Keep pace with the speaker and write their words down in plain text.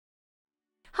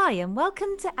Hi and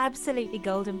welcome to Absolutely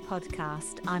Golden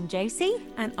Podcast. I'm Josie.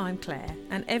 And I'm Claire,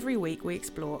 and every week we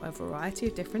explore a variety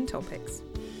of different topics.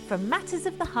 From matters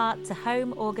of the heart to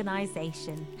home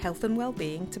organisation, Health and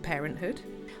well-being to parenthood,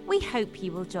 we hope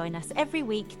you will join us every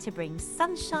week to bring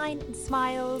sunshine and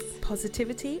smiles,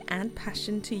 positivity and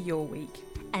passion to your week.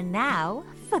 And now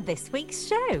for this week's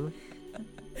show.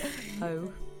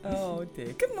 Oh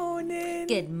dear. Good morning.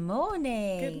 Good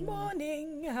morning. Good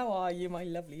morning. How are you, my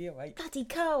lovely awake? Bloody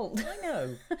cold. I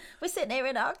know. We're sitting here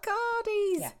in our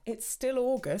cardies. Yeah, it's still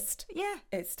August. Yeah.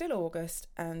 It's still August,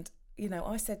 and you know,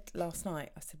 I said last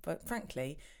night, but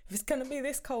frankly, if it's going to be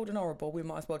this cold and horrible, we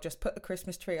might as well just put the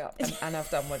Christmas tree up and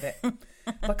have done with it.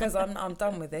 Because I'm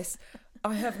done with this.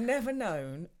 I have never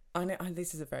known,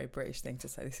 this is a very British thing to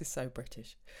say, this is so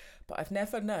British, but I've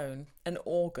never known an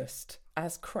August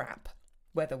as crap,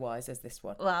 weather-wise, as this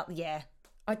one. Well, yeah.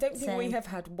 I don't think we have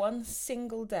had one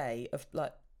single day of,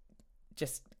 like,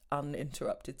 just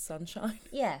uninterrupted sunshine.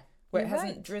 Yeah. Where it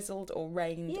hasn't drizzled or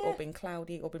rained or been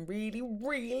cloudy or been really,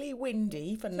 really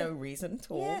windy for no reason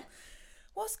at all. Yeah.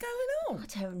 What's going on?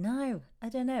 I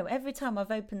don't know. Every time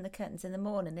I've opened the curtains in the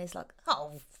morning, it's like,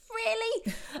 oh,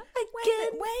 really?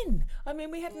 Again? When? I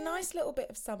mean, we had a nice little bit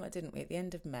of summer, didn't we, at the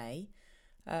end of May?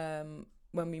 When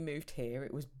we moved here,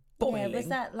 it was boiling. Yeah, was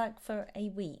that like for a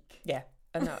week? Yeah,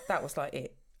 and that was like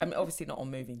it. I mean, obviously not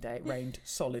on moving day. It rained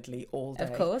solidly all day.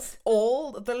 Of course.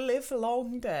 All the live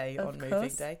long day on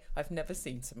moving day. I've never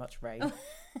seen so much rain.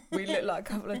 We look like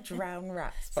a couple of drowned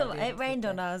rats. So it rained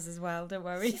on ours as well, don't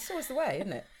worry. It's always the way,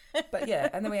 isn't it? But yeah,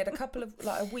 and then we had a couple of,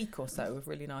 like a week or so of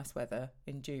really nice weather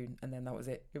in June, and then that was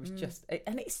it. It was just,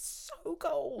 and it's so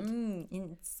cold.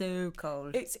 It's so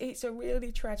cold. It's a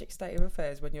really tragic state of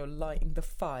affairs when you're lighting the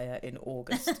fire in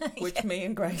August, which me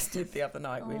and Grace did the other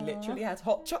night. We literally had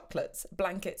hot chocolates,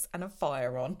 blankets, and a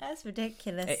fire on. That's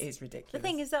ridiculous. It is ridiculous. The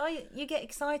thing is that you get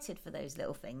excited for those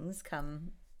little things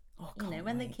come.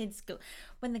 When the kids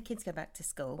go back to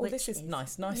school. Oh, this is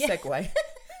nice segue.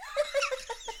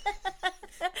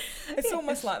 It's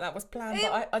almost like that was planned,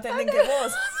 but I don't think it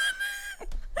was.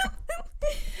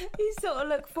 You sort of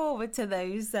look forward to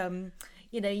those.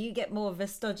 You get more of a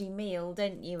stodgy meal,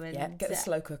 don't you? And get the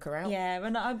slow cooker out. Yeah,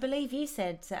 and I believe you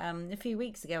said a few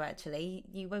weeks ago, actually,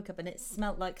 you woke up and it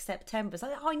smelled like September.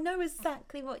 So I know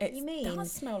exactly what you mean. It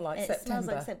does smell like September.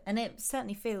 Smells like and it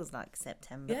certainly feels like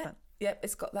September. Yeah. Yeah,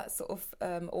 it's got that sort of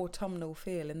autumnal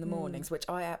feel in the mornings, which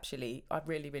I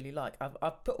really, really like.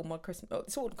 I've put all my Christmas...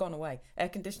 it's all gone away. Air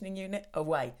conditioning unit,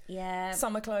 away. Yeah.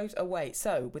 Summer clothes, away.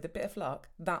 So, with a bit of luck,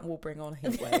 that will bring on a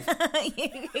heat wave.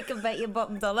 You can bet your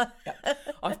bottom dollar. Yeah.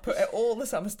 I've put all the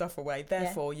summer stuff away.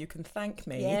 Therefore, you can thank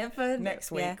me next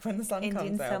week when the sun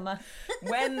comes out. Summer.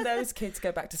 When those kids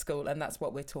go back to school, and that's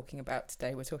what we're talking about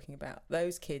today. We're talking about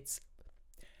those kids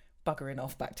buggering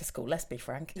off back to school, let's be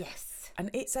frank. Yes. And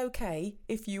it's okay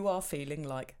if you are feeling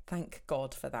like, thank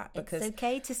God for that. Because it's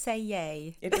okay to say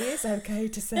yay. It is okay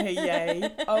to say yay.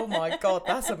 Oh my God,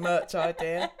 that's a merch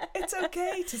idea. It's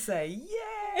okay to say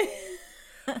yay.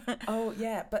 Oh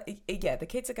yeah, but yeah, the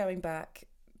kids are going back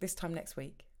this time next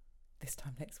week.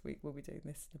 We'll be doing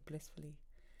this blissfully.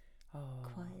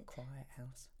 Quiet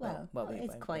house. Well,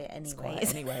 it's quiet anyway. It's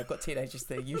quiet anyway. I've got teenagers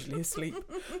that are usually asleep.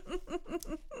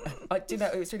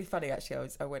 It was really funny actually.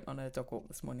 I went on a dog walk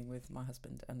this morning with my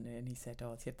husband, and he said,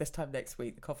 this time next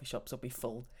week the coffee shops will be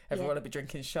full. Everyone will be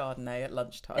drinking Chardonnay at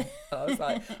lunchtime. And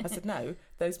I said, no,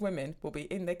 those women will be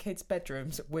in their kids'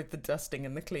 bedrooms with the dusting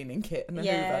and the cleaning kit and the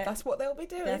Hoover. That's what they'll be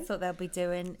doing. That's what they'll be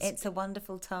doing. It's a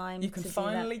wonderful time. You can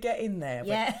finally get in there.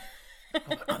 Yeah.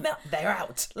 I'm out, they're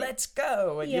out, let's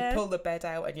go. And you pull the bed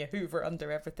out and you hoover under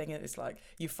everything, and it's like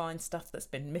you find stuff that's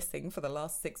been missing for the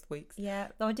last 6 weeks. Yeah,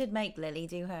 I did make Lily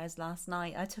do hers last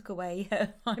night. I took away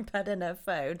her iPad and her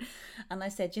phone, and I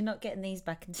said, you're not getting these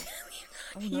back until you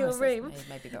go to your room.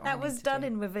 Maybe that was done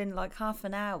in within like half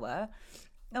an hour.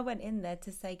 I went in there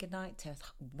to say goodnight to her. I was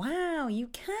like, wow, you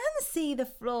can see the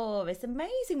floor. It's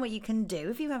amazing what you can do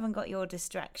if you haven't got your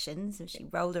distractions. And she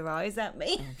rolled her eyes at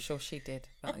me. I'm sure she did.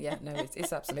 But yeah, no,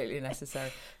 it's absolutely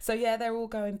necessary. So yeah, they're all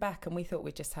going back, and we thought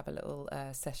we'd just have a little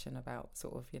session about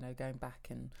sort of, going back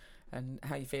and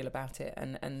how you feel about it,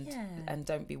 and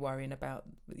don't be worrying about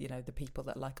the people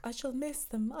that I shall miss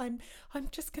them. I'm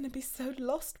just going to be so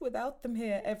lost without them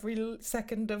here every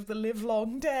second of the live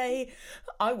long day.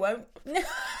 I won't.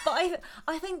 But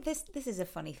I think this is a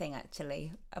funny thing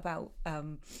actually about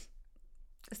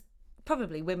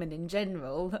probably women in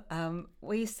general.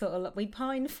 We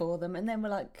pine for them, and then we're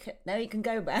like, no, you can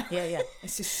go back. Yeah.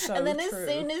 This is so and then true. As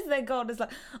soon as they're gone, it's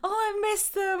like, oh, I miss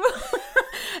them.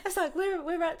 It's like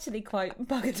we're actually quite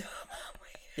buggered up, aren't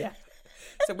we? Yeah.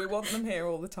 So we want them here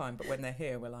all the time, but when they're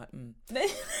here, we're like, And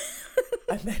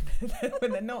then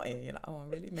when they're not here, you're like, oh, I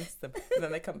really miss them. And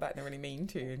then they come back and they're really mean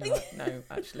to you. And you're like, no,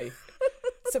 actually.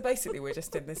 So basically, we're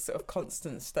just in this sort of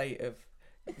constant state of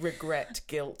regret,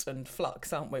 guilt, and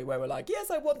flux, aren't we? Where we're like,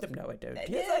 yes, I want them. No, I don't.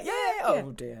 Yes,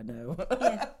 oh dear, no.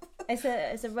 Yeah.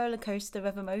 It's a roller coaster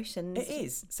of emotions. It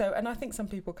is. So, and I think some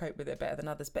people cope with it better than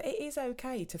others, but it is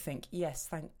okay to think, yes,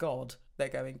 thank God they're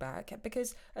going back,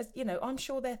 because, as you know, I'm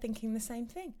sure they're thinking the same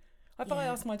thing. If I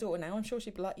ask my daughter now, I'm sure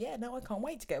she'd be like, yeah, no, I can't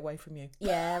wait to get away from you.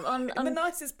 Yeah. In the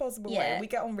nicest possible way. We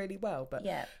get on really well, but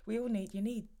we all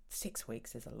need 6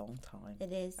 weeks is a long time.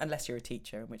 It is. Unless you're a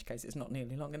teacher, in which case it's not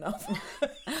nearly long enough.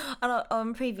 And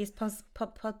on previous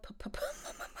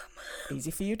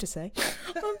easy for you to say.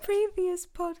 On previous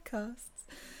podcasts,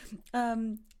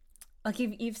 like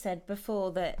you've said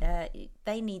before that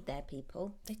they need their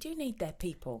people. They do need their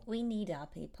people. We need our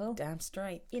people. Damn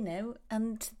straight. You know,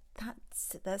 and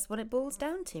that's what it boils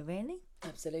down to, really.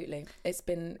 Absolutely. It's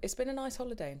been a nice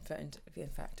holiday, in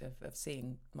fact, of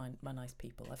seeing my nice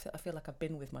people. I feel like I've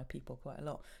been with my people quite a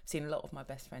lot. I've seen a lot of my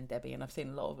best friend Debbie, and I've seen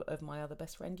a lot of my other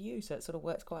best friend you, so it sort of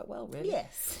works quite well, really.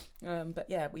 Yes. But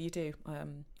yeah, well, you do.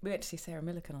 We went to see Sarah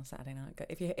Millican on Saturday night.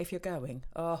 If you're going,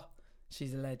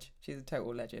 she's a ledge. She's a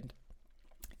total legend.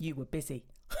 You were busy.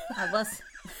 I was.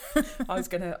 I was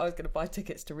gonna buy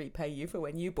tickets to repay you for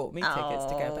when you bought me tickets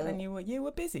to go, but then you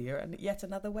were busy. You're at yet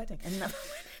another wedding.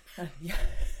 Yeah.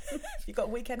 You got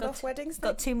weekend off weddings?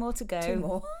 Got 2 more to go. 2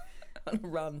 more on a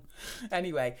run.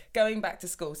 Anyway, going back to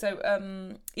school. So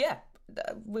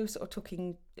we were sort of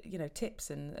talking, tips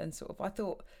and sort of. I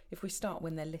thought if we start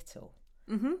when they're little.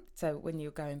 Mm-hmm. So when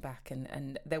you're going back,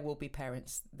 and there will be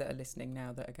parents that are listening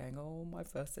now that are going,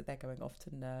 they're going off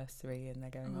to nursery, and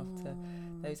they're going off to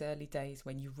those early days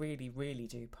when you really, really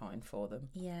do pine for them.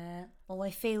 Yeah. Oh, I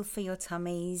feel for your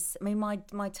tummies. I mean,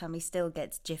 my tummy still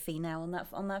gets jiffy now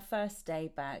on that first day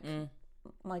back.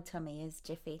 My tummy is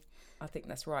jiffy. I think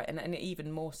that's right, and even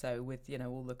more so with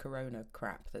all the corona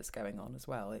crap that's going on as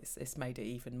well. It's made it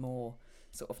even more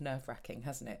sort of nerve-wracking,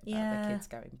 hasn't it? Yeah. The kids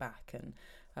going back and.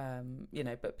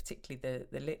 But particularly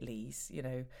the littlies,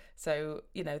 so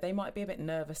they might be a bit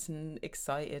nervous and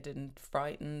excited and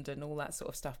frightened and all that sort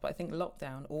of stuff, but I think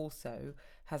lockdown also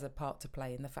has a part to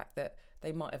play in the fact that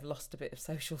they might have lost a bit of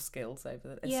social skills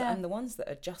over and the ones that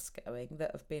are just going,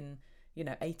 that have been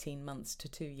 18 months to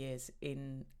 2 years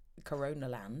in Corona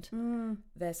land,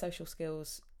 their social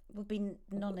skills will be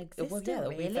non-existent. Well, yeah, they'll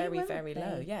be very, very they?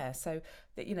 low. Yeah, so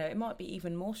that it might be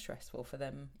even more stressful for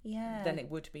them than it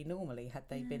would be normally had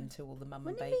they been to all the mum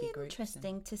and baby groups.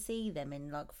 Interesting to see them in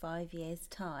like 5 years'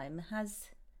 time. Has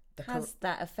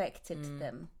that affected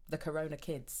them? The Corona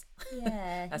kids,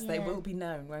 as they will be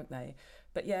known, won't they?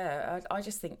 But yeah, I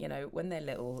just think when they're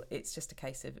little, it's just a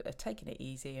case of taking it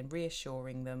easy and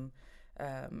reassuring them,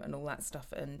 and all that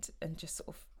stuff, and just sort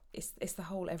of. It's the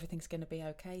whole everything's going to be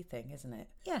okay thing, isn't it?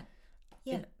 Yeah.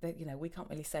 We can't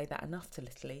really say that enough to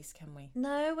littlies, can we?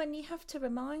 No, and you have to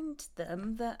remind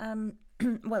them that,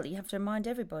 you have to remind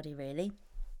everybody really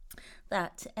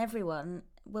that everyone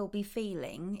will be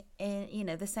feeling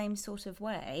in, the same sort of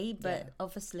way, but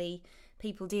obviously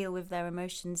people deal with their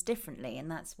emotions differently, and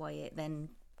that's why it then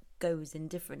goes in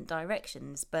different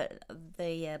directions. But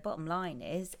the bottom line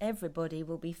is everybody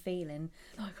will be feeling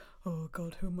like, oh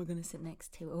God, who am I going to sit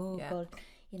next to? Oh God,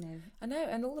 I know,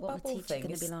 and all the bubble thing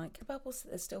is like. The bubbles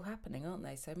are still happening, aren't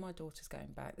they? So my daughter's going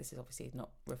back. This is obviously not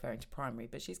referring to primary,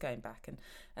 but she's going back,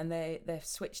 and they've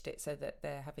switched it so that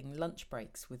they're having lunch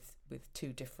breaks with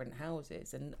 2 different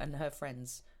houses, and her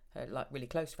friends, her like really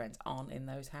close friends, aren't in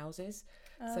those houses.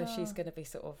 So she's going to be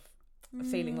sort of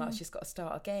feeling like she's got to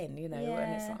start again, and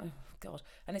it's like, oh God.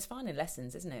 And it's fine in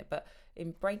lessons, isn't it? But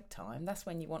in break time, that's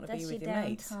when you want to be with your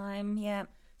mates. Time, yeah.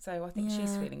 So I think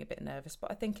she's feeling a bit nervous, but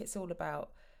I think it's all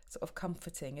about sort of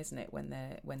comforting, isn't it, when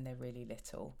they're really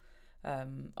little. I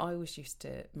always used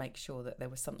to make sure that there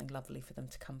was something lovely for them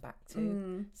to come back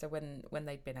to. So when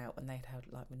they'd been out and they'd had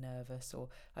like were nervous, or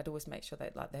I'd always make sure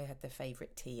that like they had their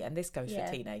favourite tea, and this goes for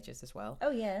teenagers as well. Oh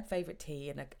yeah, favourite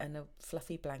tea and a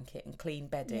fluffy blanket and clean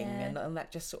bedding, and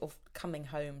that just sort of coming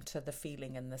home to the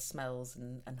feeling and the smells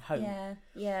and home.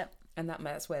 Yeah. And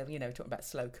that's where, talking about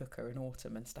slow cooker and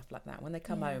autumn and stuff like that. When they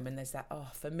come home and there's that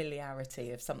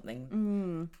familiarity of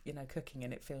something, cooking,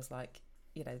 and it feels like,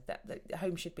 that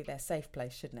home should be their safe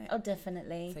place, shouldn't it? Oh,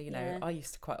 definitely. So, I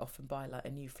used to quite often buy like a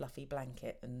new fluffy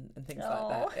blanket and things like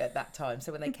that at that time.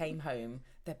 So when they came home,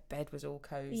 their bed was all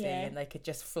cosy and they could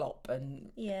just flop,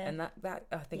 and that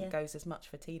I think goes as much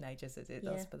for teenagers as it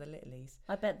does for the littlies.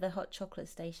 I bet the hot chocolate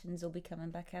stations will be coming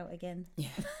back out again. Yeah.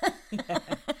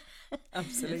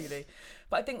 Absolutely.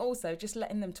 But I think also just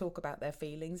letting them talk about their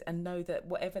feelings and know that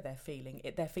whatever they're feeling,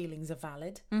 their feelings are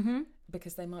valid. Mm-hmm.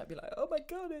 Because they might be like, oh my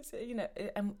God, it's, you know,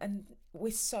 and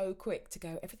we're so quick to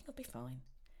go, everything will be fine.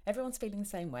 Everyone's feeling the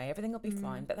same way. Everything will be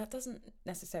fine. But that doesn't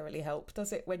necessarily help,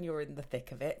 does it, when you're in the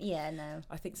thick of it? Yeah, no.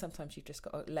 I think sometimes you've just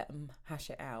got to let them hash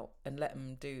it out and let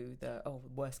them do the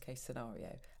worst case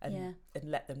scenario and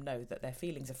let them know that their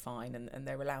feelings are fine and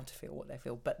they're allowed to feel what they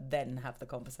feel, but then have the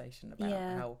conversation about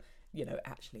how, you know,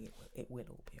 actually it will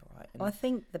all be all right. And well, I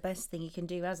think the best thing you can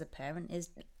do as a parent is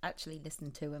actually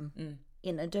listen to them.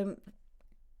 You know,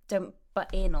 don't butt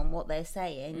in on what they're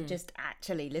saying. Just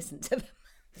actually listen to them.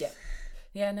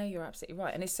 Yeah, no, you're absolutely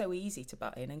right. And it's so easy to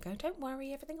butt in and go, don't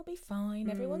worry, everything will be fine.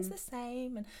 Everyone's the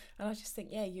same. And I just think,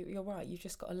 yeah, you're right. You've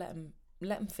just got to let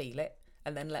them feel it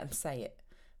and then let them say it.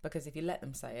 Because if you let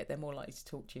them say it, they're more likely to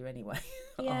talk to you anyway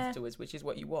afterwards, which is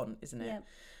what you want, isn't it?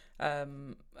 Yeah.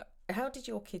 How did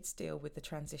your kids deal with the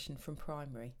transition from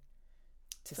primary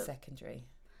to secondary?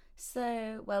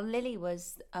 So, well, Lily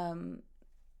was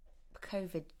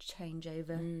COVID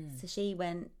changeover. So she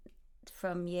went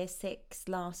from year 6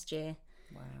 last year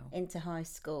into high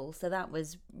school. So that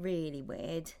was really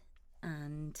weird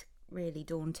and really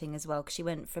daunting as well, because she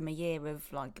went from a year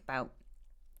of like about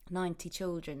 90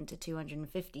 children to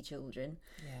 250 children.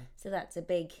 Yeah. So that's a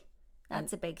big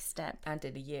step. And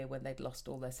in a year when they'd lost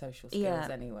all their social skills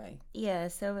anyway. Yeah,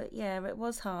 so it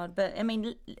was hard. But I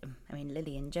mean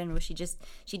Lily in general, she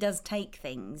does take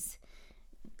things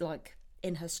like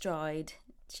in her stride.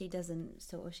 She doesn't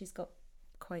she's got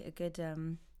quite a good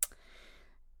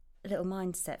little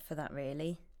mindset for that,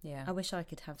 really. Yeah. I wish I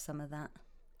could have some of that.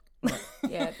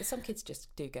 Yeah, some kids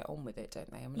just do get on with it, don't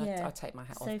they? I mean, I take my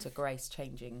hat off to Grace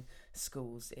changing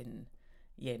schools in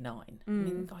year 9. I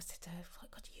mean, the guy said to her,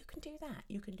 God, you can do that.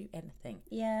 You can do anything.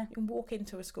 Yeah. You can walk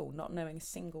into a school not knowing a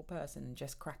single person and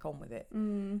just crack on with it.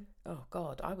 Oh,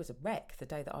 God, I was a wreck the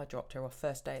day that I dropped her off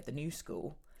first day at the new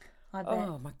school. I bet.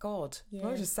 Oh my God. Yeah.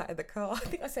 I was just sat in the car. I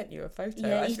think I sent you a photo.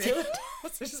 Yeah, actually. You did.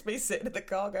 It was just me sitting in the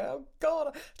car going, oh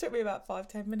God. It took me about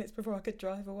 5-10 minutes before I could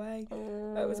drive away.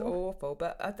 Oh. That was awful.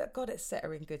 But God, it set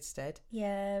her in good stead.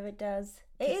 Yeah, it does.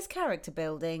 It is character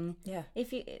building. Yeah.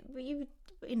 If you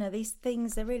know, these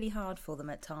things are really hard for them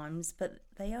at times, but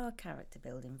they are character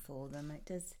building for them. It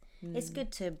does. It's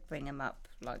good to bring them up.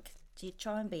 Like, you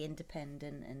try and be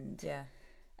independent and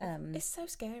it's so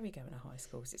scary going to high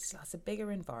schools. It's a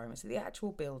bigger environment. So the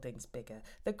actual building's bigger,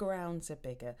 the grounds are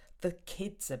bigger, the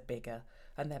kids are bigger,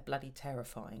 and they're bloody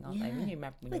terrifying, aren't they? When you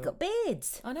remember they've got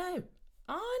beards. I know.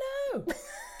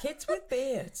 Kids with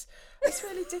beards. It's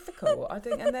really difficult, I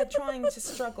think, and they're trying to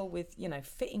struggle with, you know,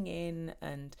 fitting in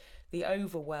and the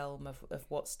overwhelm of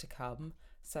what's to come.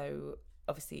 So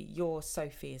obviously, your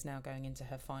Sophie is now going into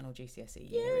her final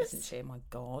GCSE year, isn't she? My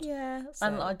God. Yeah. So,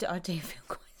 and I do feel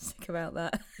quite sick about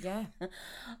that. Yeah.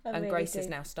 And really Grace is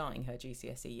now starting her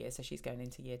GCSE year, so she's going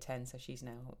into year 10, so she's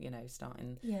now, you know,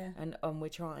 starting. Yeah. And we're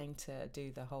trying to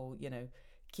do the whole, you know,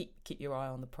 keep your eye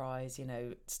on the prize, you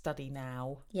know, study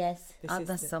now. Yes.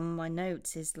 That's on my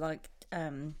notes is like,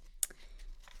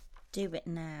 do it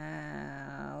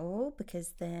now,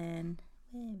 because then,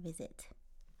 where is it?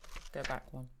 Go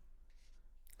back one.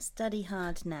 Study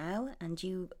hard now and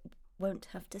you won't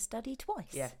have to study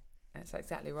twice. Yeah, that's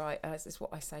exactly right. It's what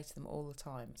I say to them all the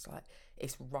time. It's like,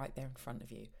 it's right there in front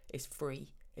of you. It's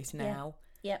free. It's now.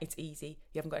 Yeah. It's easy.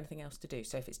 You haven't got anything else to do.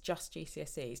 So if it's just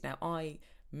GCSEs, now I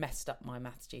messed up my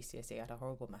maths GCSE. I had a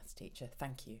horrible maths teacher,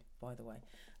 thank you, by the way,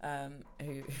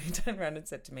 who turned around and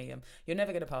said to me, you're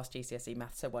never going to pass GCSE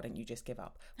maths, so why don't you just give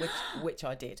up? Which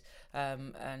I did,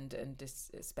 and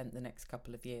just spent the next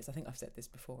couple of years, I think I've said this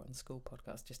before on the school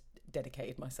podcast, just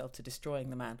dedicated myself to destroying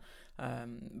the man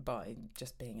by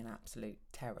just being an absolute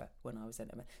terror when I was in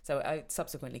it. So I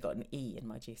subsequently got an E in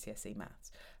my GCSE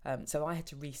maths, so I had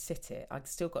to resit it. I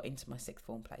still got into my sixth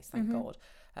form place, thank God.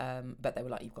 But they were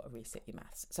like, you've got to resit your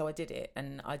maths. So I did it,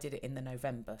 and I did it in the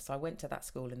November. So I went to that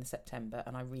school in the September,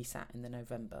 and I resat in the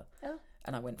November. Oh.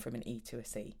 And I went from an E to a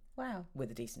C. Wow.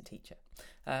 With a decent teacher.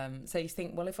 So you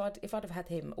think, well, if I'd have had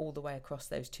him all the way across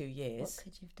those 2 years,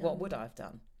 what would I have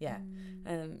done? Yeah.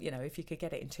 You know, if you could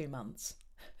get it in 2 months,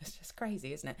 it's just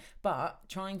crazy, isn't it? But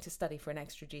trying to study for an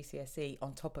extra GCSE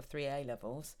on top of 3 A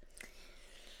levels,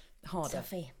 harder.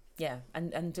 Toughy. Yeah,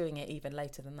 and doing it even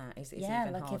later than that is even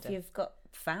harder. Yeah, like if you've got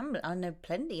family, I know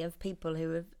plenty of people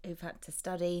who've had to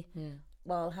study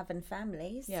while having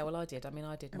families. Yeah, well, I did. I mean,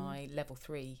 I did my level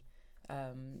 3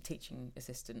 teaching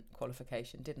assistant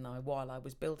qualification, didn't I? While I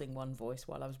was building One Voice,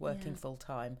 while I was working full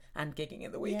time and gigging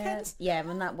at the weekends. Yeah,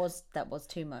 and that was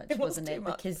too much, wasn't it?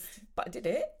 Because but I did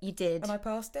it. You did, and I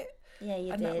passed it. Yeah,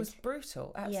 you did. And that was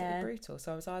brutal, absolutely brutal.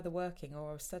 So I was either working or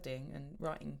I was studying and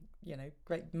writing,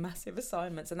 great massive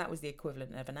assignments, and that was the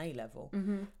equivalent of an A level.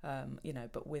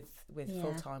 But with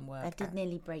full time work. That did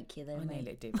nearly break you, though. I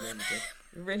nearly did,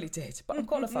 really did. But I'm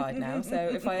qualified now, so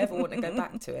if I ever want to go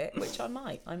back to it, which I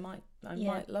might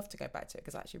love to go back to it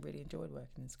because I actually really enjoyed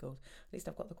working in schools. At least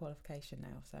I've got the qualification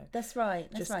now. So that's right.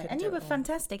 And you were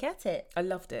fantastic at it. I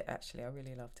loved it, actually. I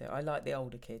really loved it. I like the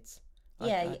older kids.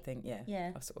 I think,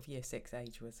 a sort of year 6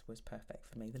 age was perfect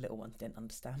for me. The little ones didn't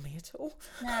understand me at all.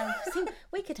 No, see,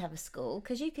 we could have a school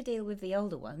because you could deal with the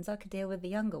older ones, I could deal with the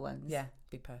younger ones. Yeah,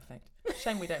 be perfect.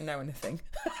 Shame we don't know anything.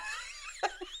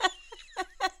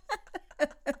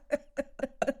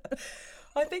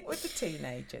 I think with the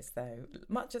teenagers, though,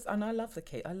 and I love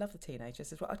the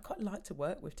teenagers as well. I'd quite like to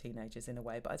work with teenagers in a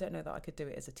way, but I don't know that I could do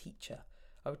it as a teacher.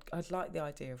 I'd like the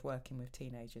idea of working with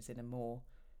teenagers in a more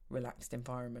relaxed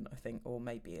environment, I think, or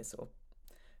maybe a sort of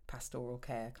pastoral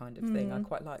care kind of thing. I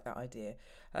quite like that idea,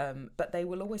 but they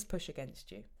will always push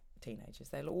against you. Teenagers,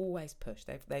 they'll always push.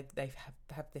 They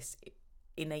have this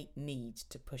innate need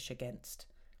to push against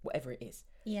whatever it is.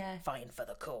 Yeah, fighting for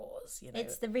the cause.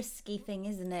 It's the risky thing,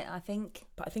 isn't it? I think.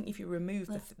 But I think if you remove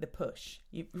the push,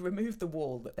 you remove the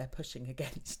wall that they're pushing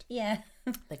against. Yeah,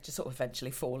 they just sort of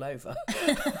eventually fall over.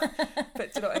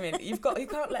 But do you know what I mean? You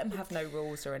can't let them have no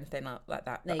rules or anything like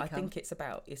that. But I think it's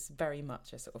very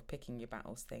much a sort of picking your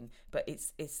battles thing. But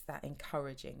it's that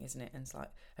encouraging, isn't it? And it's like,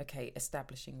 okay,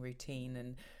 establishing routine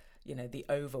and the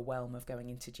overwhelm of going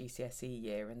into GCSE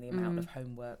year and the amount of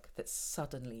homework that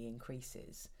suddenly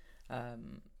increases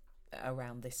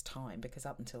around this time, because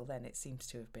up until then it seems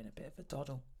to have been a bit of a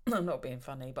doddle. I'm not being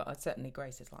funny, but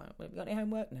Grace is like, well, got any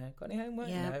homework? No. Got any homework?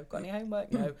 No. Got any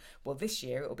homework? No. Well, this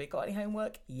year it'll be, got any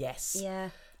homework? Yes. Yeah.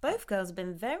 Both girls have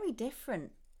been very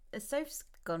different. Soph's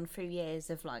gone through years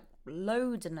of like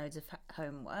loads and loads of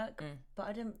homework,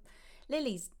 but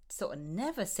Lily's sort of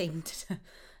never seemed to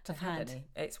have had any.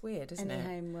 It's weird, isn't any it?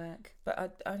 Homework.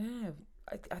 But I don't know.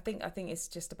 I think it's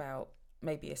just about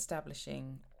maybe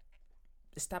establishing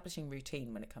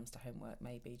routine when it comes to homework.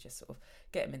 Maybe just sort of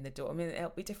get them in the door. I mean, it'll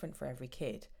be different for every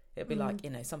kid. It'll be like,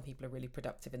 some people are really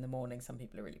productive in the morning, some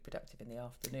people are really productive in the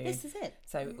afternoon. This is it.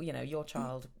 So, your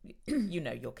child,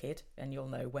 your kid, and you'll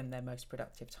know when their most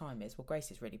productive time is. Well,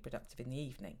 Grace is really productive in the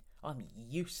evening. I'm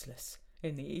useless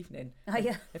in the evening. Oh,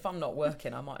 yeah. If I'm not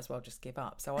working, I might as well just give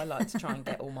up. So I like to try and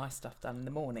get all my stuff done in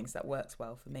the mornings. That works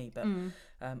well for me. But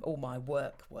all my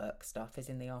work stuff is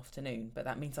in the afternoon. But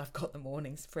that means I've got the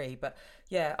mornings free. But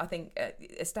yeah, I think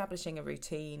establishing a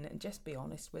routine and just be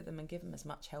honest with them and give them as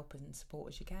much help and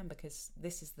support as you can, because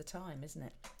this is the time, isn't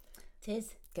it? It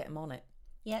is. Get them on it.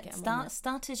 Yeah,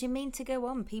 start as you mean to go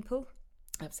on, people.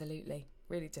 Absolutely.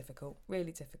 Really difficult.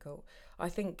 I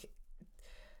think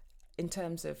in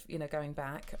terms of, going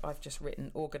back, I've just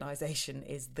written organisation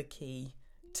is the key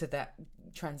to that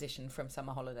transition from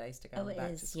summer holidays to going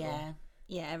back to school.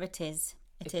 Yeah, it is.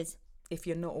 If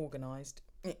you're not organised,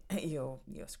 you're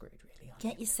screwed, really.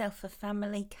 Get yourself a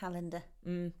family calendar.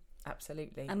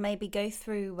 Absolutely. And maybe go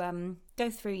through your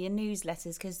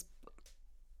newsletters, because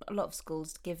a lot of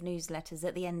schools give newsletters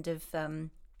at the end of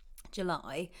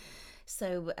July.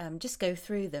 So just go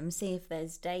through them, see if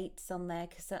there's dates on there,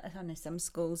 because I know some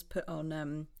schools put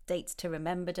on dates to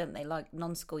remember, don't they, like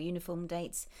non-school uniform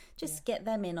dates. Just get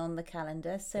them in on the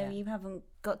calendar so you haven't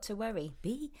got to worry.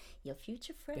 Be your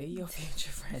future friend.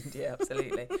 Yeah,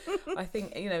 absolutely. I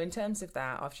think, in terms of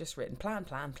that, I've just written plan.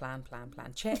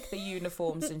 Check the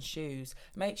uniforms and shoes.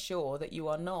 Make sure that you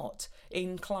are not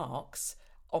in Clark's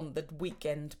on the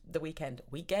weekend,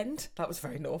 that was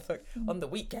very Norfolk, on the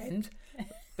weekend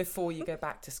before you go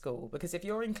back to school. Because if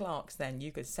you're in Clark's, then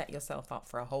you could set yourself up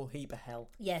for a whole heap of hell.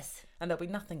 Yes. And there'll be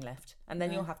nothing left. And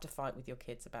then you'll have to fight with your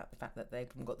kids about the fact that they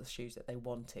haven't got the shoes that they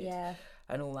wanted. Yeah.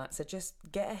 And all that. So just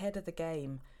get ahead of the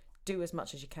game. Do as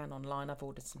much as you can online. I've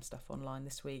ordered some stuff online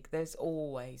this week. There's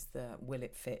always the will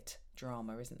it fit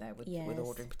drama, isn't there, with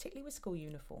ordering, particularly with school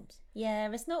uniforms.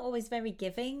 Yeah, it's not always very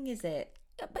giving, is it?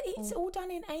 But it's all done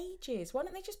in ages. Why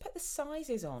don't they just put the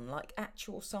sizes on, like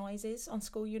actual sizes on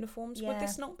school uniforms? Would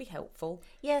this not be helpful?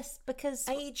 Yes, because...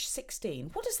 Age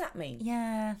 16. What does that mean?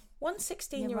 Yeah. One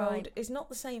 16-year-old is not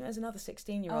the same as another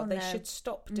 16-year-old. They should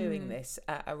stop doing this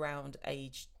at around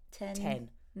age 10.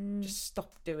 Just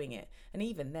stop doing it. And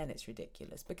even then it's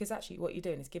ridiculous, because actually what you're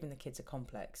doing is giving the kids a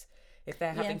complex. If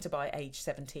they're having to buy age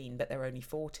 17 but they're only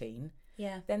 14,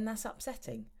 then that's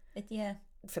upsetting.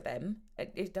 for them.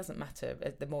 It doesn't matter.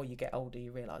 The more you get older,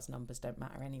 you realise numbers don't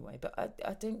matter anyway. But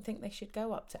I don't think they should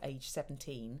go up to age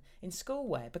 17 in school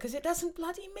wear, because it doesn't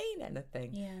bloody mean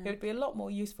anything. It would be a lot more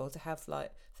useful to have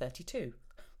like 32.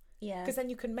 Yeah. Because then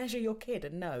you can measure your kid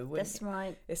and know. That's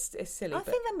right. It's silly. I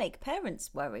think that make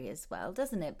parents worry as well,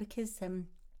 doesn't it? Because,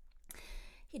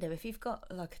 you know, if you've got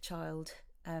like a child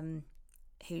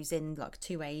who's in like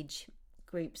 2 age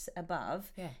groups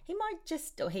above, he might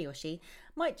just, or he or she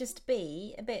might just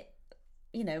be a bit,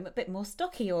 you know, a bit more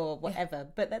stocky or whatever.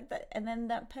 But and then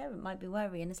that parent might be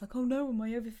worrying. It's like, oh no, am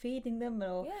I overfeeding them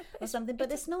or something?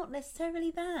 But it's not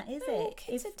necessarily that, is it? All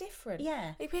kids are different.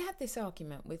 Yeah. We had this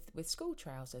argument with school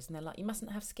trousers, and they're like, you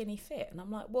mustn't have skinny fit. And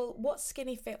I'm like, well, what's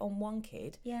skinny fit on one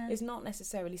kid is not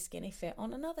necessarily skinny fit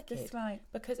on another kid. That's right.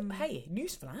 Because, hey,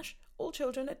 newsflash, all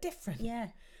children are different. Yeah.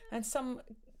 And some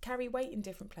carry weight in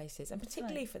different places, and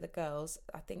particularly for the girls,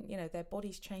 I think, you know, their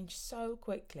bodies change so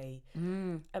quickly,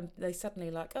 and they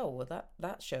suddenly like, oh well,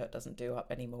 that shirt doesn't do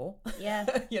up anymore.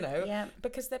 You know,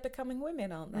 because they're becoming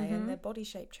women, aren't they? And their body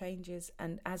shape changes,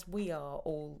 and as we are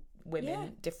all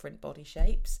women, different body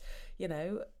shapes, you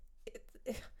know,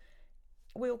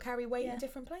 we all carry weight in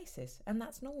different places, and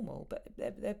that's normal, but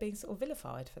they're being sort of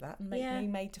vilified for that and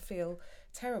being made to feel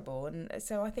terrible. And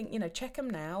so I think, you know, check them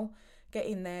now, get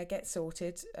in there, get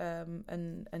sorted,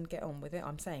 and get on with it.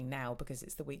 I'm saying now because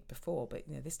it's the week before, but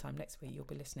you know, this time next week you'll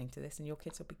be listening to this and your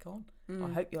kids will be gone. I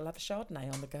hope you'll have a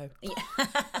Chardonnay on the go.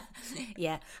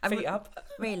 Feet up.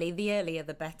 Really, the earlier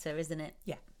the better, isn't it?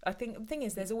 Yeah. I think the thing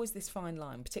is, there's always this fine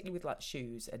line, particularly with like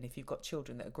shoes, and if you've got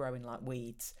children that are growing like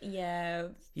weeds, you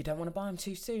don't want to buy them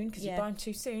too soon, because you buy them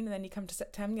too soon and then you come to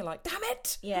September and you're like, damn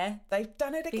it, they've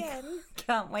done it again.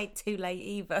 Can't wait too late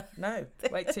either. No,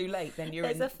 wait too late, then you're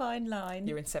there's a fine line.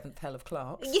 You're in 7th hell of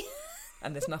Clarks.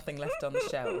 And there's nothing left on the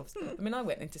shelves. I mean, I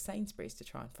went into Sainsbury's to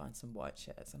try and find some white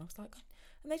shirts, and I was like,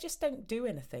 and they just don't do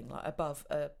anything like above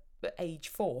age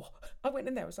 4. I went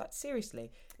in there, I was like,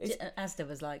 seriously, Asda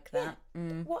was like that.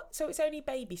 What? So it's only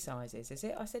baby sizes, is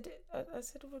it? I said,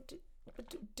 well,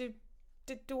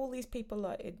 do all these people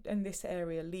like in this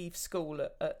area leave school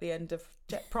at the end of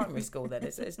primary school? Then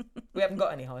we haven't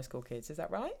got any high school kids, is that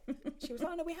right? She was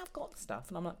like, oh, no, we have got stuff,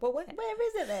 and I'm like, well, where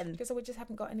is it then? Because we just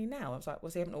haven't got any now. I was like,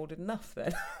 well, so you haven't ordered enough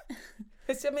then.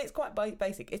 I mean, it's quite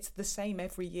basic. It's the same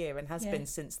every year and has been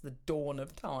since the dawn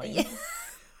of time.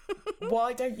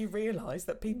 Why don't you realise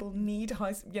that people need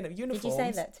uniforms? Did you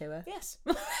say that to her? Yes.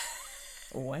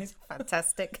 Always.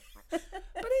 Fantastic. But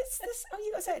it's this,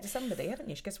 you've got to say it to somebody, haven't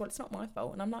you? She goes, well, it's not my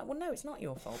fault. And I'm like, well, no, it's not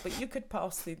your fault, but you could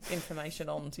pass the information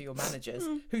on to your managers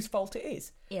whose fault it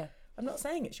is. Yeah. I'm not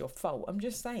saying it's your fault. I'm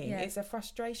just saying it's a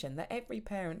frustration that every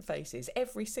parent faces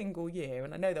every single year.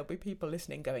 And I know there'll be people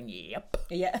listening going, yep.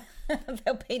 Yeah,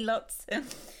 there'll be lots.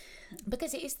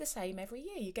 Because it is the same every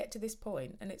year. You get to this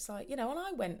point and it's like, you know, and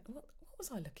I went, what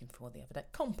was I looking for the other day?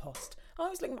 Compost. I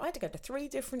had to go to 3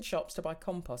 different shops to buy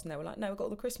compost, and they were like, no, we've got all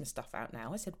the Christmas stuff out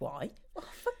now. I said, why? Oh,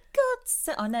 for God's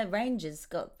sake. I know Rangers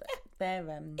got their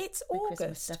it's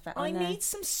August. Stuff out. I need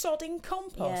some sodding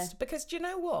compost because do you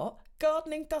know what?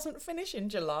 Gardening doesn't finish in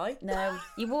July. No,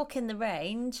 you walk in the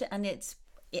range and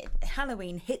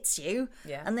Halloween hits you,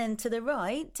 and then to the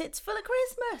right it's full of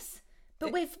Christmas.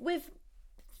 But with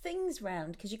things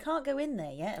round, because you can't go in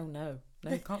there yet. Oh no,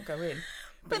 you can't go in.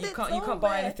 But you can't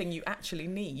buy anything you actually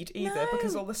need either,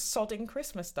 because all the sodding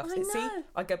Christmas stuff. See,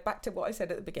 I go back to what I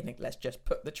said at the beginning. Let's just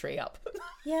put the tree up.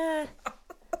 Yeah.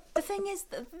 The thing is,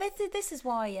 this is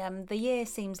why the year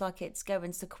seems like it's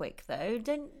going so quick, though.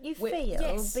 Don't you feel?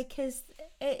 Yes. Because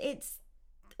it's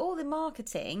all the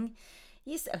marketing.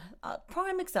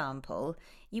 Prime example,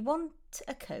 you want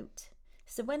a coat.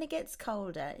 So when it gets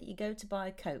colder, you go to buy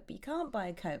a coat, but you can't buy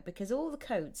a coat because all the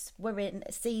coats they're in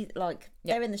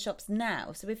the shops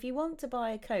now. So if you want to buy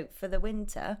a coat for the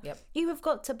winter, you have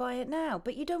got to buy it now.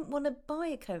 But you don't want to buy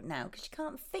a coat now because you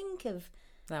can't think of...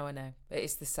 No, I know.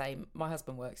 It's the same. My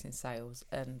husband works in sales,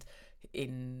 and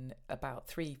in about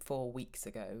 3-4 weeks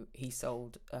ago, he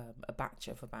sold a batch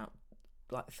of about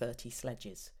 30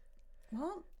 sledges.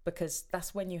 What? Because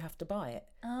that's when you have to buy it.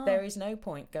 Oh. There is no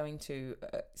point going to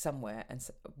somewhere and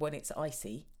when it's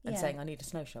icy and saying, I need a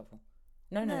snow shovel.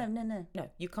 No,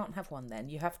 you can't have one then.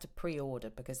 You have to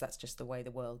pre-order because that's just the way the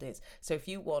world is. So if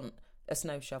you want a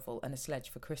snow shovel and a sledge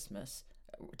for Christmas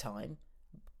time,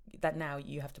 that now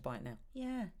you have to buy it now.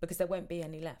 Yeah. Because there won't be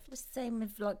any left. The same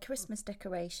with Christmas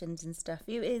decorations and stuff.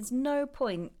 It's no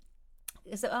point.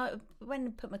 So when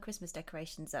I put my Christmas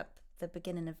decorations up the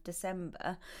beginning of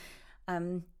December,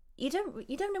 you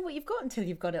don't know what you've got until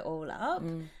you've got it all up.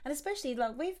 And especially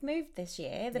like we've moved this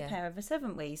year, the pair of us,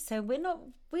 haven't we? So we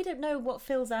don't know what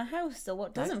fills our house or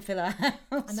what doesn't fill our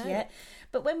house yet.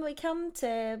 But when we come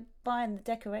to buying the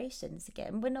decorations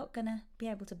again, we're not going to be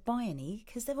able to buy any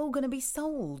because they're all going to be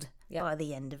sold by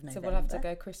the end of November. So we'll have to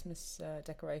go Christmas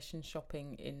decoration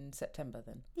shopping in September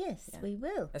then. Yes, we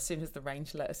will. As soon as the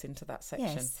range let us into that section.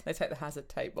 Yes. They take the hazard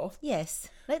tape off. Yes,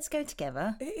 let's go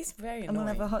together. It is very annoying. And we'll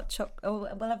have a hot chocolate. Oh,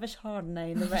 we'll have a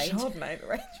Chardonnay in the range. Chardonnay in the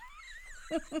range.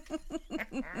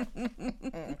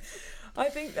 I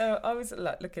think I was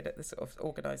looking at the sort of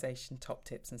organisation top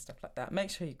tips and stuff like that. Make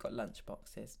sure you've got lunch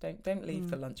boxes. Don't leave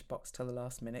the lunchbox till the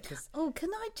last minute. Cause... Oh, can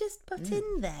I just put in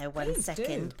there one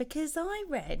second? Because I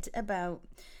read about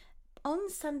on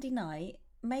Sunday night,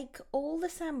 make all the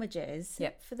sandwiches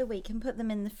for the week and put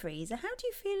them in the freezer. How do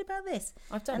you feel about this?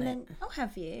 I've done it. Oh,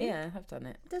 have you? Yeah, I've done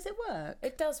it. Does it work?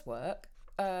 It does work.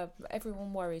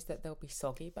 Everyone worries that they'll be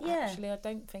soggy, but actually I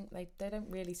don't think they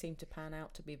don't really seem to pan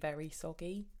out to be very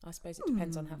soggy. I suppose it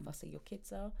depends on how fussy your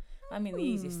kids are. I mean, the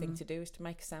easiest thing to do is to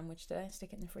make a sandwich today,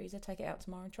 stick it in the freezer, take it out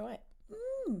tomorrow and try it.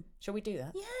 Shall we do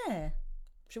that? Yeah.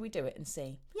 Shall we do it and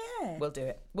see? Yeah. We'll do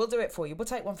it. We'll do it for you. We'll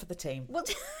take one for the team.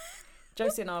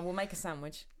 Josie and I will make a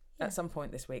sandwich at some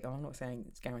point this week. I'm not saying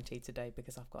it's guaranteed today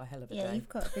because I've got a hell of a day. Yeah, you've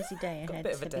got a busy day ahead. Got a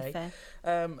bit of a day. Fair.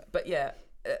 But yeah,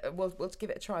 we'll give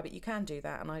it a try. But you can do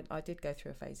that, and I did go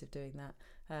through a phase of doing that.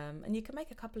 And you can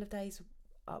make a couple of days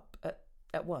up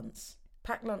at once.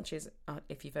 Packed lunches,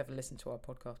 if you've ever listened to our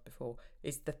podcast before,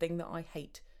 is the thing that I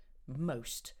hate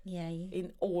most. Yeah.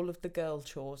 In all of the girl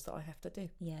chores that I have to do.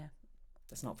 Yeah.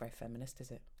 That's not very feminist, is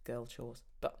it? Girl chores,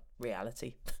 but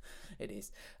reality, it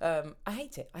is. I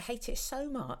hate it. I hate it so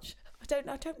much. I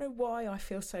don't know why I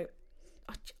feel so.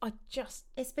 I just.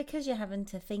 It's because you're having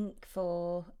to think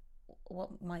for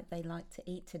what might they like to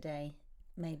eat today,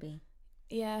 maybe.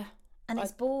 Yeah. And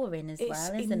it's boring as well,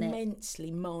 isn't it? It's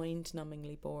immensely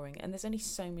mind-numbingly boring, and there's only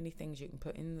so many things you can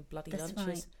put in the bloody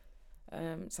lunches.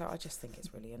 Right. So I just think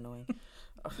it's really annoying.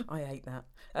 I hate that.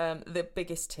 The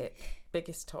biggest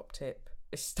top tip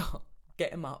is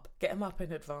get them up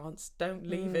in advance. Don't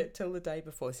leave it till the day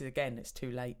before. See, again, it's too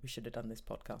late. We should have done this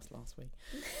podcast last week.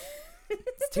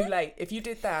 It's too late. If you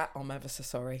did that, I'm ever so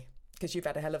sorry because you've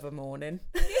had a hell of a morning.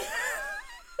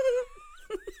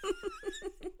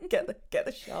 Get the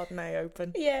Chardonnay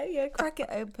open. Yeah, crack it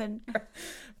open.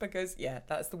 Because,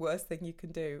 that's the worst thing you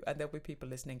can do. And there'll be people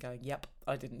listening going, yep,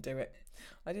 I didn't do it.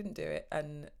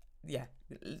 And,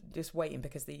 just waiting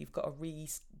because you've got to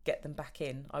get them back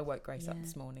in. I woke Grace up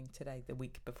this morning today, the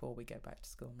week before we go back to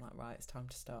school. I'm like, right, it's time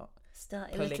to start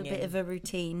a little bit of a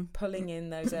routine. Pulling in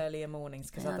those earlier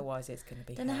mornings because otherwise it's going to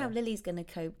be I don't know how Lily's going to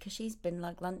cope because she's been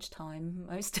like lunchtime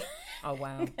most. Oh,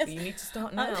 wow. You need to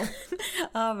start now.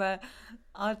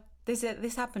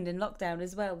 This happened in lockdown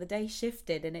as well. The day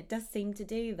shifted and it does seem to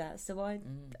do that. So I'd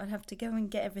have to go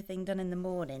and get everything done in the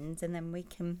mornings and then we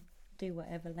can do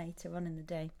whatever later on in the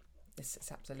day. This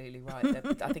is absolutely right. I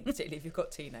think particularly if you've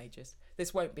got teenagers,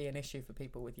 this won't be an issue for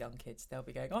people with young kids. They'll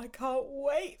be going, I can't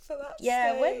wait for that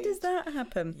stage. When does that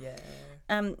happen? Yeah.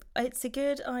 It's a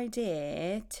good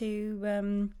idea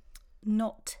to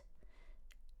not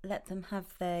let them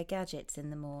have their gadgets in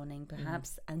the morning,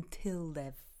 perhaps, until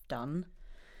they've done.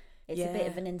 It's a bit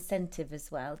of an incentive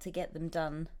as well to get them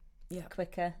done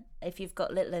quicker. If you've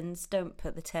got little ones, don't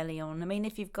put the telly on. I mean,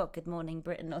 if you've got Good Morning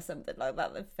Britain or something like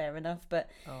that, then fair enough. But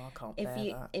I can't bear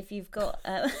that. If you've got...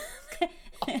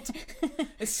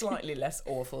 It's slightly less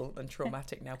awful and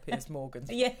traumatic now. Piers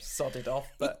Morgan's sodded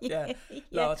off, but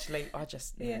largely I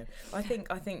just I think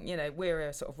we're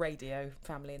a sort of radio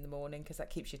family in the morning because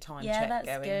that keeps your time check that's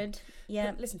going. Good.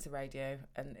 Yeah, listen to radio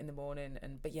and in the morning,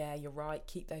 but you're right.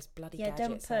 Keep those bloody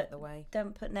gadgets out of the way.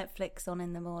 Don't put Netflix on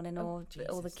in the morning or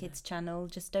the kids' channel.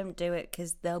 Just don't do it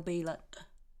because they'll be like.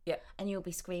 Yeah, and you'll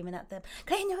be screaming at them,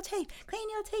 clean your teeth, clean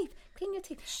your teeth, clean your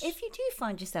teeth. If you do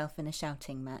find yourself in a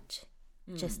shouting match,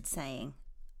 just saying,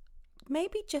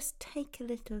 maybe just take a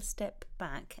little step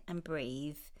back and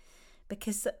breathe,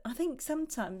 because I think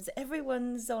sometimes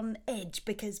everyone's on edge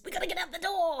because we got to get out the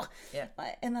door. Yeah,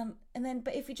 and then,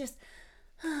 but if you just,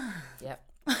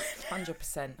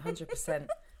 100%.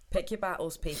 Pick your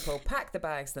battles, people. Pack the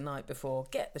bags the night before.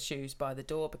 Get the shoes by the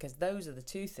door because those are the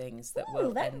two things that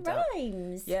will end up.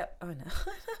 Rhymes. Yep, I know.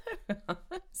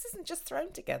 This isn't just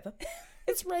thrown together.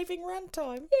 It's raving rant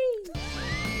time.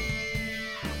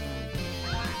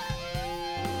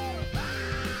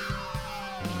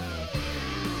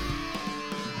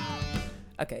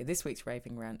 Okay, this week's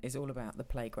raving rant is all about the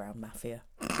playground mafia.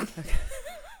 Okay.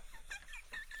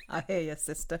 I hear you,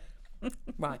 sister.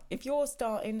 Right, if you're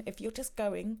just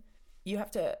going you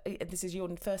have to, this is your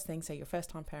first thing, say you're a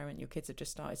first-time parent, your kids have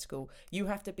just started school, you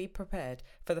have to be prepared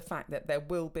for the fact that there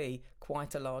will be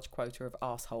quite a large quota of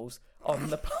arseholes on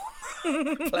the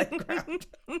playground.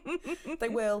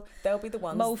 They'll be the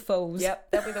ones... Mofos.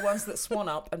 Yep, they'll be the ones that swan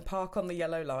up and park on the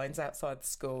yellow lines outside the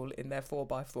school in their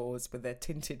 4x4s with their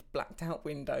tinted, blacked-out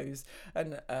windows,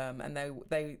 and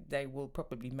they will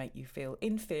probably make you feel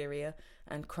inferior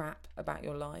and crap about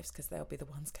your lives, because they'll be the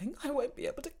ones going, I won't be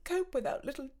able to cope without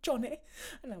little Johnny.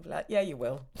 And I'll be like, yeah, you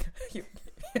will.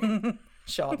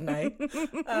 Chardonnay.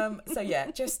 So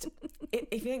yeah, just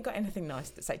if you ain't got anything nice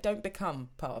to say, don't become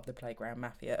part of the playground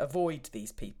mafia. Avoid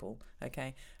these people,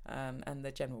 okay? And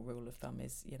the general rule of thumb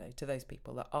is, you know, to those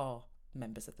people that are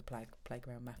members of the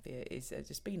playground mafia, is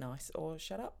just be nice or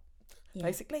shut up. Yeah.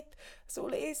 Basically, that's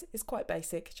all it is. It's quite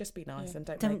basic. Just be nice and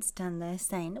don't stand there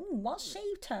saying, "Oh, what's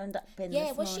she turned up in?" Yeah,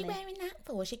 this what's morning? she wearing that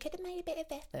for? She could have made a bit of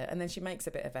effort, and then she makes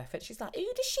a bit of effort. She's like, "Who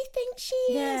does she think she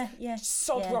is?" Yeah,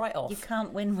 sod right off. You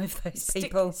can't win with those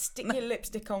people. Stick your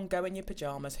lipstick on, go in your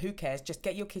pajamas. Who cares? Just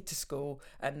get your kid to school,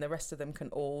 and the rest of them can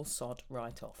all sod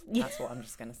right off. That's what I'm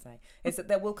just going to say. Is that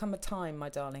there will come a time, my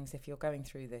darlings, if you're going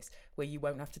through this, where you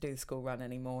won't have to do the school run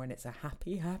anymore, and it's a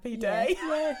happy, happy day.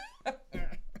 Yeah.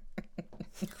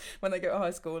 When they go to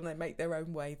high school and they make their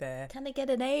own way there. Can I get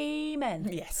an amen?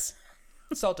 Yes.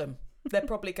 Sodom. They're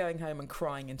probably going home and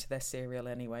crying into their cereal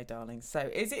anyway, darling. So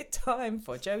is it time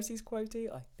for Josie's Quotie?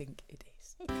 I think it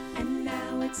is. And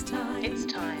now it's time. It's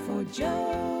time for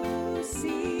Josie's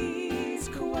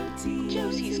Quotie.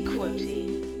 Josie's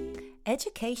Quotie.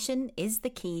 Education is the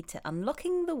key to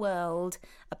unlocking the world.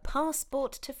 A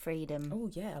passport to freedom. Oh,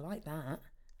 yeah, I like that.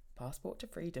 Passport to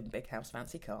freedom, big house,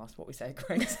 fancy car. That's what we say,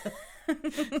 Grace.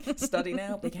 Study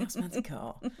now, big house, fancy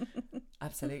car.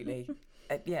 Absolutely.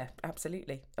 Yeah,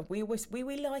 absolutely. We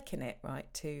liken it,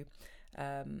 right, to...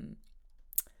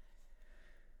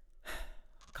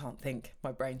 can't think,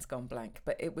 my brain's gone blank,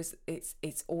 but it's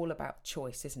all about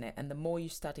choice, isn't it? And the more you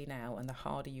study now and the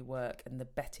harder you work and the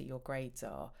better your grades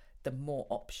are, the more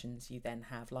options you then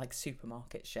have, like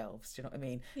supermarket shelves. Do you know what I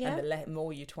mean? Yeah. And the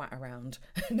more you twat around,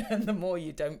 and the more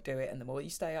you don't do it, and the more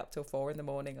you stay up till 4 a.m.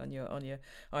 on your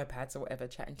iPads or whatever,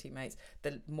 chatting to your mates,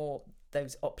 the more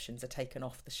those options are taken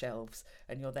off the shelves,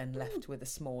 and you're then left with a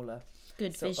smaller.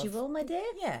 Good visual, my dear.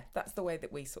 Yeah, that's the way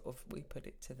that we put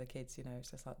it to the kids. You know, it's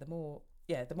just like the more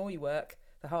you work,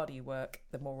 the harder you work,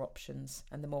 the more options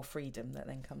and the more freedom that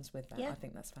then comes with that. Yeah. I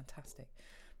think that's fantastic.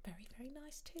 Very, very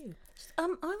nice too.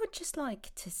 I would just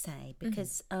like to say,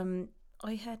 because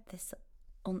I heard this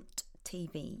on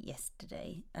TV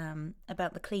yesterday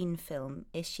about the clean film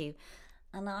issue,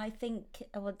 and I think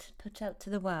I want to put out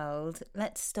to the world,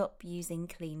 let's stop using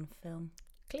clean film.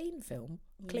 Clean film?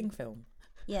 Yeah. Cling film?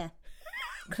 Yeah.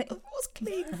 What's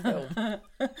clean film? I've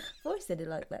always said it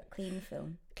like that, clean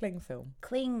film. Cling film.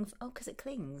 Because it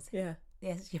clings. Yeah.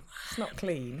 Yes, you're It's not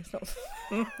clean. It's not.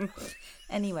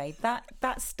 Anyway,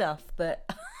 that stuff that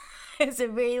is a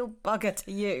real bugger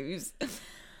to use.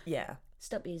 Yeah.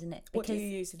 Stop using it. What do you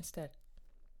use instead?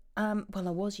 Well,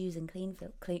 I was using cling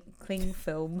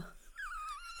film.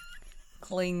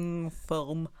 Cling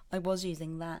film. I was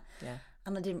using that. Yeah.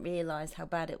 And I didn't realise how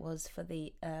bad it was for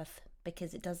the earth,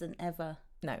 because it doesn't ever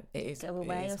go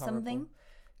away or something.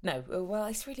 No, well,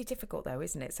 it's really difficult though,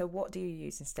 isn't it? So what do you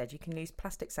use instead? You can use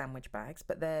plastic sandwich bags,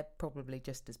 but they're probably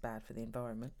just as bad for the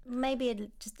environment. Maybe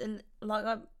like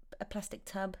a plastic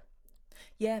tub.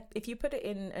 Yeah, if you put it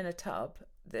in a tub,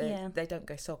 they don't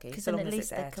go soggy. Because so then long at as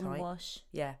least it's they airtight. can wash.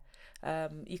 Yeah.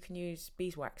 You can use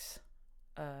beeswax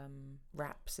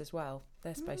wraps as well.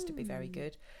 They're supposed to be very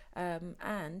good.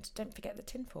 And don't forget that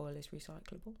tinfoil is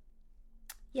recyclable.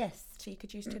 Yes. So you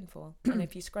could use tinfoil, and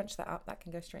if you scrunch that up, that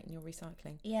can go straight in your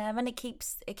recycling. Yeah, and it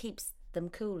keeps them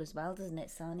cool as well, doesn't it,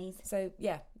 Sarnies? So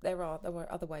yeah, there were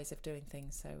other ways of doing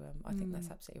things. So I think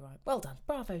that's absolutely right. Well done,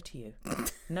 bravo to you.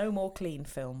 No more clean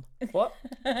film. What?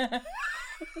 Have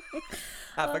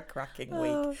a cracking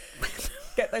week.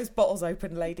 Get those bottles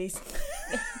open, ladies.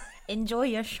 Enjoy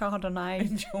your Chardonnay.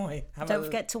 Enjoy. Don't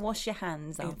forget to wash your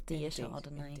hands after your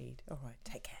Chardonnay. Indeed. All right.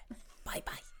 Take care. Bye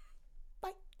bye.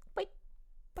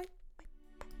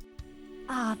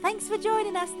 Thanks for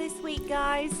joining us this week,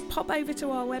 guys. Pop over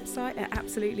to our website at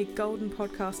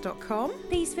absolutelygoldenpodcast.com.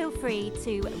 Please feel free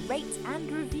to rate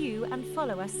and review and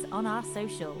follow us on our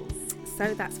socials.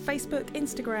 So that's Facebook,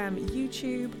 Instagram,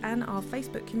 YouTube, and our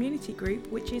Facebook community group,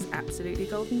 which is Absolutely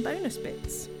Golden Bonus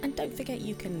Bits. And don't forget,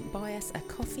 you can buy us a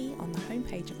coffee on the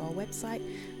homepage of our website,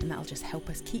 and that'll just help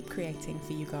us keep creating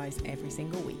for you guys every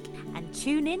single week. And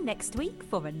tune in next week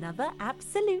for another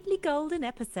Absolutely Golden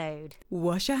episode.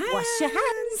 Wash your hands! Wash your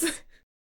hands!